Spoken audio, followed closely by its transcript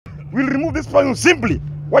we'll remove this person simply.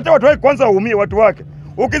 Wacha watu wake kwanza waumie watu wake.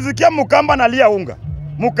 Ukisikia Mkamba analia unga,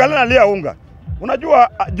 Mkala analia unga, unajua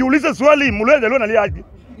jiulize swali, Mulele leo analia aje?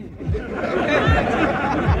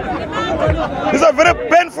 This is a very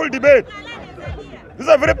painful debate. This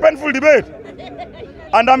is a very painful debate.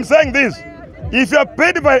 And I'm saying this, if you are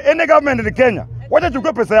paid by any government in Kenya, wacha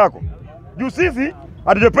chukue pesa yako. Juu sisi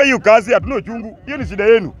hatujapea hiyo kazi, hatuna uchungu. Hiyo ni shida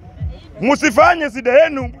yenu. Msifanye shida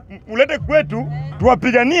yenu ulete kwetu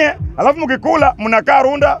tuwapiganie, alafu mkikula mnakaa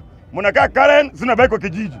Runda, mnakaa Karen, zinabaki kwa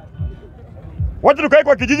kijiji. Wacha tukae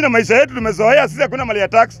kwa kijiji na maisha yetu tumezoea, sisi hakuna mali ya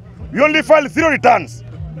tax. We only file 0 returns.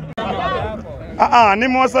 Ni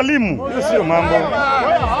mwasalimu. Hiyo sio mambo.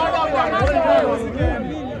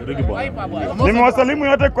 Ni mwasalimu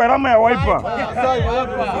yote kwa rama ya wiper.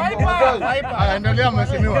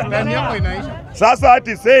 Sasa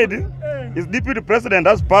ati said his deputy president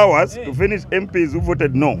has powers to finish MPs who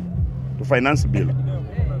voted no to finance bill.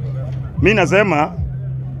 Mimi nasema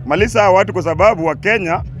malisa watu kwa sababu wa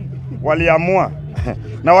Kenya waliamua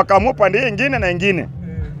na wakaamua pande nyingine na nyingine.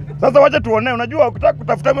 Sasa wacha tuone, unajua ukitaka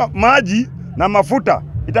kutafuta maji na mafuta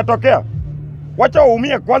itatokea. Wacha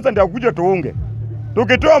waumie kwanza ndio kuja tuunge.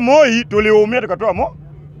 Tukitoa Moi tuliumia tukatoa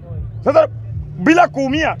Sasa bila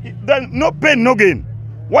kuumia, then no pain no gain.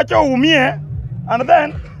 Wacha waumie and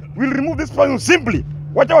then we'll remove this person simply.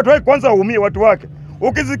 Wacha watu wake kwanza waumie watu wake.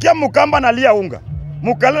 Ukisikia Mkamba analia unga,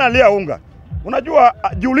 Mkala analia unga, unajua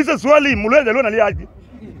jiulize swali, Mulele leo analia aje?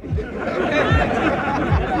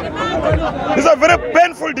 This is a very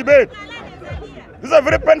painful debate. This is a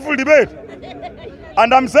very painful debate.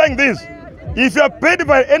 And I'm saying this, if you are paid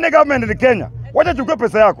by any government in Kenya, wacha chukue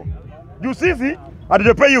pesa yako. Juu sisi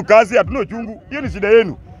hatujapea hiyo kazi, hatuna uchungu. Hiyo ni shida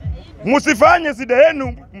yenu. Msifanye shida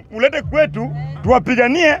yenu ulete kwetu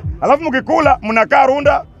tuwapiganie, alafu mkikula mnakaa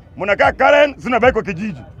Runda, mnakaa Karen, zinabaki kwa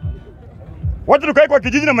kijiji. Wacha tukae kwa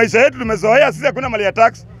kijiji na maisha yetu tumezoea, sisi hakuna mali ya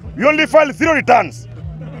tax. We only file 0 returns.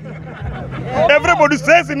 Everybody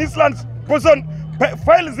says in Island person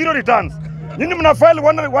file 0 returns. Nini mna file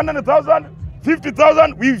 100,000,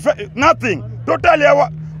 50,000, we nothing. Totally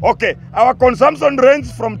our consumption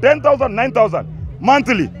range from 10,000 9,000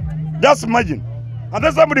 monthly. Just imagine. And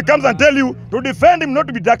then somebody comes and tell you to defend him not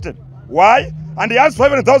to be deducted. Why? And he has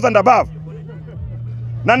 500,000 above.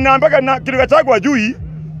 Na ninaambia na kitu chako ajui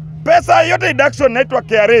pesa yote deduction network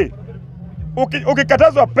KRA.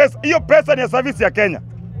 Ukikatazwa pesa, hiyo pesa ni ya service ya Kenya.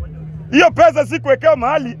 Hiyo pesa si kuwekea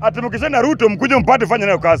mahali atimukishana Ruto mkuje mpate fanya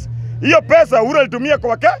nayo kazi. Hiyo pesa Uhuru alitumia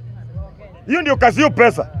kwa hiyo ndio kazi hiyo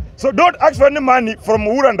pesa. So don't ask for any money from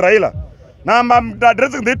Uhuru and Raila. Now I'm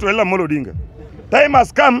addressing the Raila Amolo Odinga. Time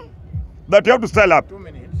has come that you have to style up. 2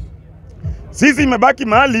 minutes. Sisi imebaki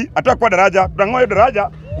mahali atakuwa daraja, tutangoa daraja,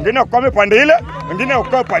 wengine wakome pande ile, wengine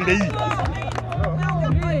wakao pande hii.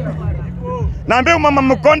 Naambia mama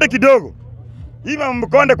Mkonde kidogo. Hii mama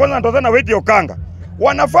Mkonde kwanza anatozana weight ya Okanga.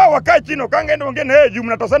 Wanafaa wakae chini Okanga ende wengine juu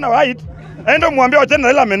mnatosana weight. Ende muambie wachana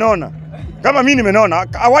Raila amenona. Kama mimi nimenona,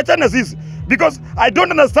 awachane sisi. Because I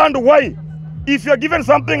don't understand why if you are given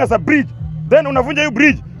something as a bridge, then unavunja hiyo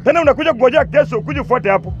bridge, tena unakuja kungojea kesho ukuje ufuate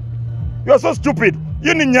hapo. You are so stupid.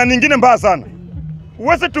 Hiyo ni nyani nyingine mbaya sana.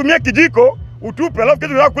 Uweze tumia kijiko utupe, alafu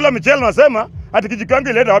kesho unakula michele unasema ati kijiko yangu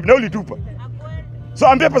ileta wapi na ulitupa. So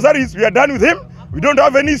ambia Pasari we are done with him. We don't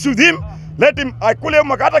have any issue with him. Let him akule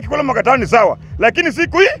makata kikula makatani sawa. Lakini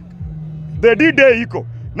siku hii the D-Day iko.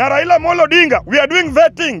 Na Raila Amolo Odinga, we are doing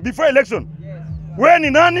vetting before election. Wewe ni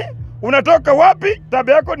nani? Unatoka wapi?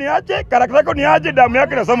 Tabia yako ni aje? Karakta yako ni aje? Damu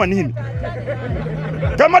yako inasoma nini?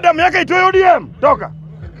 Kama damu yako itoe ODM, toka.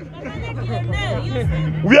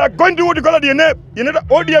 We are going to what you call a DNA,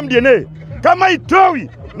 ODM DNA. Kama itoi,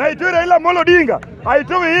 na itoi Raila Amolo Odinga,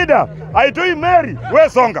 haitoi Ida, haitoi Mary, we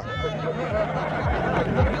songa.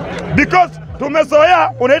 Because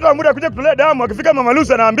tumezoea unaita muda kuja kutolea damu, akifika Mama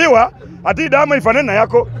Lucy anaambiwa ati damu ifanane na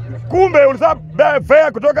yako. Kumbe ulisa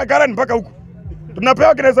fare kutoka Karen mpaka huko.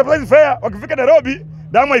 Tunapewa kina surprise fare, wakifika Nairobi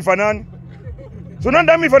damu haifanani. So nani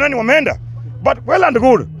damu ifanani wameenda. But well and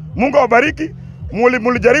good. Mungu awabariki.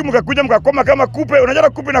 Mulijaribu mkakuja mkakoma kama kupe, unajua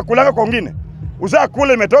kupe na kulanga kwa wengine. Usaa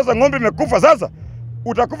kule imetoza ng'ombe imekufa sasa.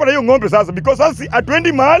 Utakufa na hiyo ng'ombe sasa because sasa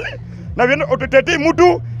atuendi mahali na viendo utetetei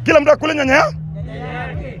mtu kila mtu akule nyanya yake.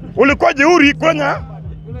 Ulikuwa jeuri kula nyanya.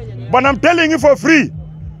 But I'm telling you for free.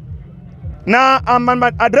 Now I'm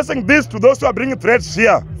addressing this to those who are bringing threats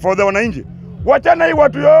here for the wananchi. Wachana hii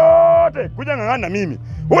watu yote kuja ngangana mimi.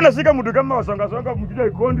 Unashika mtu kama wasonga mkija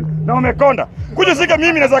ikondi na umekonda. Kuja shika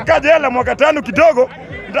mimi naweza kaje hela mwaka 5 kidogo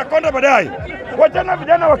nitakonda baadaye. Wachana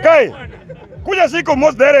vijana wakae. Kuja shika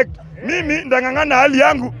most direct. Mimi ndangangana hali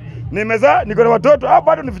yangu. Nimezaa niko na watoto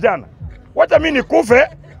bado ni vijana. Wacha mimi nikufe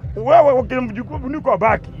wewe ukimjukuu niko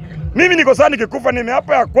baki. Mimi niko sana nikikufa,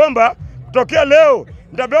 nimeapa ya kwamba kutokea leo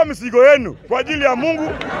nitabeba mizigo yenu kwa ajili ya Mungu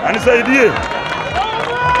anisaidie.